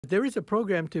There is a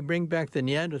program to bring back the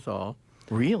Neanderthal.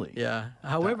 Really? Yeah.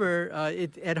 However,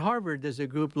 at Harvard, there's a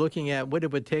group looking at what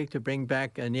it would take to bring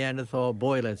back a Neanderthal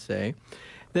boy, let's say.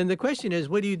 Then the question is,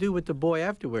 what do you do with the boy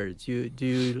afterwards? Do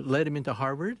you let him into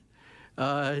Harvard?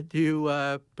 Do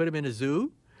you put him in a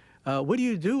zoo? What do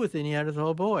you do with the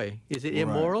Neanderthal boy? Is it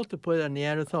immoral to put a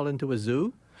Neanderthal into a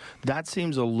zoo? That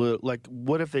seems a little like,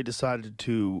 what if they decided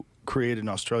to create an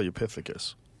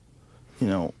Australopithecus, you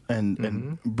know,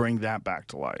 and bring that back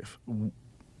to life?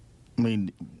 I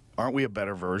mean, aren't we a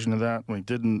better version of that? I mean,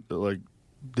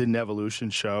 didn't evolution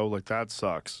show like that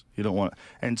sucks? You don't want.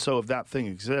 And so if that thing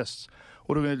exists,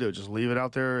 what are we going to do? Just leave it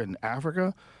out there in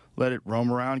Africa? Let it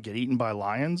roam around, get eaten by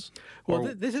lions?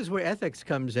 Well, this is where ethics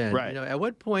comes in. Right. You know, at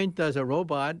what point does a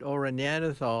robot or a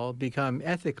Neanderthal become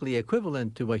ethically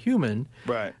equivalent to a human?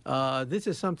 Right. This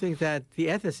is something that the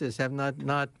ethicists have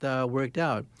not worked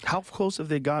out. How close have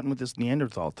they gotten with this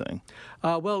Neanderthal thing?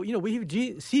 Well, you know, we've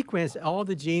sequenced all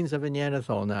the genes of a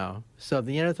Neanderthal now. So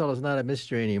the Neanderthal is not a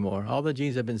mystery anymore. All the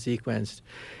genes have been sequenced.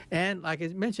 And like I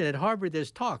mentioned, at Harvard,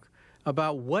 there's talk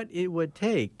about what it would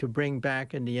take to bring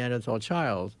back a Neanderthal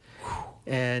child.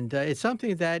 And it's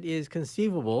something that is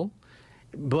conceivable,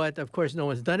 but of course no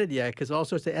one's done it yet because all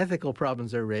sorts of ethical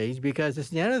problems are raised because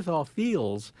this Neanderthal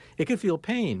it could feel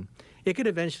pain. It could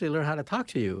eventually learn how to talk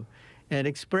to you and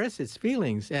express its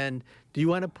feelings. And do you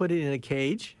want to put it in a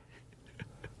cage?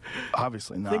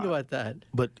 Obviously not. Think about that.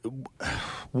 But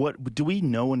what do we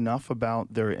know enough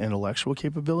about their intellectual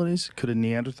capabilities? Could a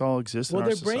Neanderthal exist in our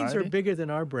society? Well, their brains are bigger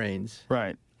than our brains.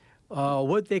 Right.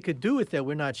 What they could do with it,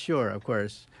 we're not sure, of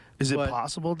course. Is it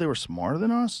possible they were smarter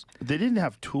than us? They didn't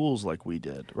have tools like we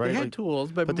did, right? They had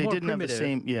tools, but they more didn't primitive. have the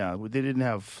same. Yeah, they didn't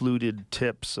have fluted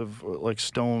tips of like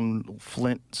stone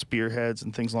flint spearheads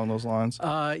and things along those lines.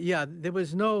 Yeah, there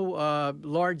was no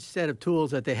large set of tools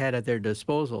that they had at their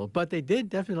disposal, but they did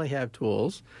definitely have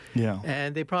tools. Yeah,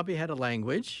 and they probably had a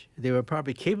language. They were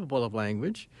probably capable of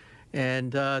language,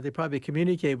 and they probably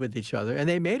communicated with each other, and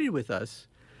they mated with us.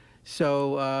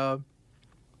 So.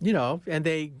 You know, and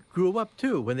they grew up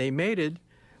too. When they mated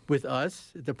with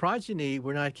us, the progeny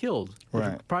were not killed.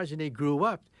 Right. The progeny grew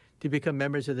up to become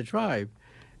members of the tribe.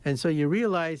 And so you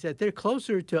realize that they're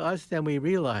closer to us than we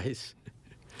realize.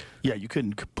 Yeah, you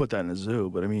couldn't put that in a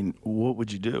zoo, but I mean, what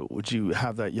would you do? Would you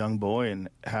have that young boy and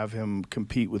have him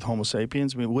compete with Homo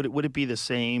sapiens? I mean, would it be the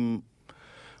same?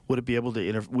 Would it be able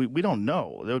to we don't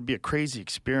know. There would be a crazy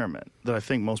experiment that I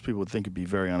think most people would think would be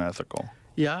very unethical.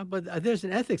 Yeah, but there's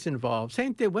an ethics involved.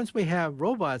 Same thing, once we have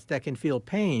robots that can feel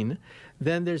pain,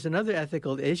 then there's another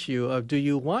ethical issue of, do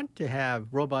you want to have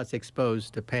robots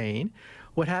exposed to pain?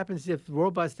 What happens if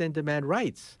robots then demand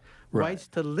rights? Right. Rights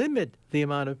to limit the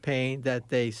amount of pain that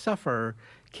they suffer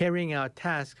carrying out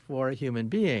tasks for a human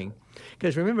being.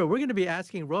 Because remember, we're going to be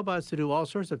asking robots to do all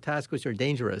sorts of tasks which are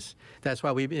dangerous. That's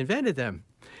why we've invented them.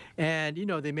 And, you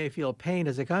know, they may feel pain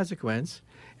as a consequence.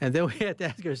 And then we have to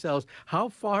ask ourselves, how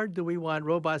far do we want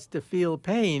robots to feel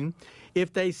pain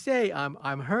if they say,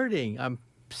 I'm hurting,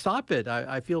 stop it,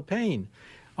 I feel pain?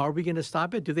 Are we going to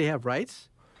stop it? Do they have rights?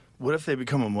 What if they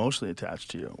become emotionally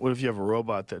attached to you? What if you have a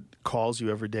robot that calls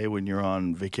you every day when you're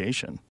on vacation?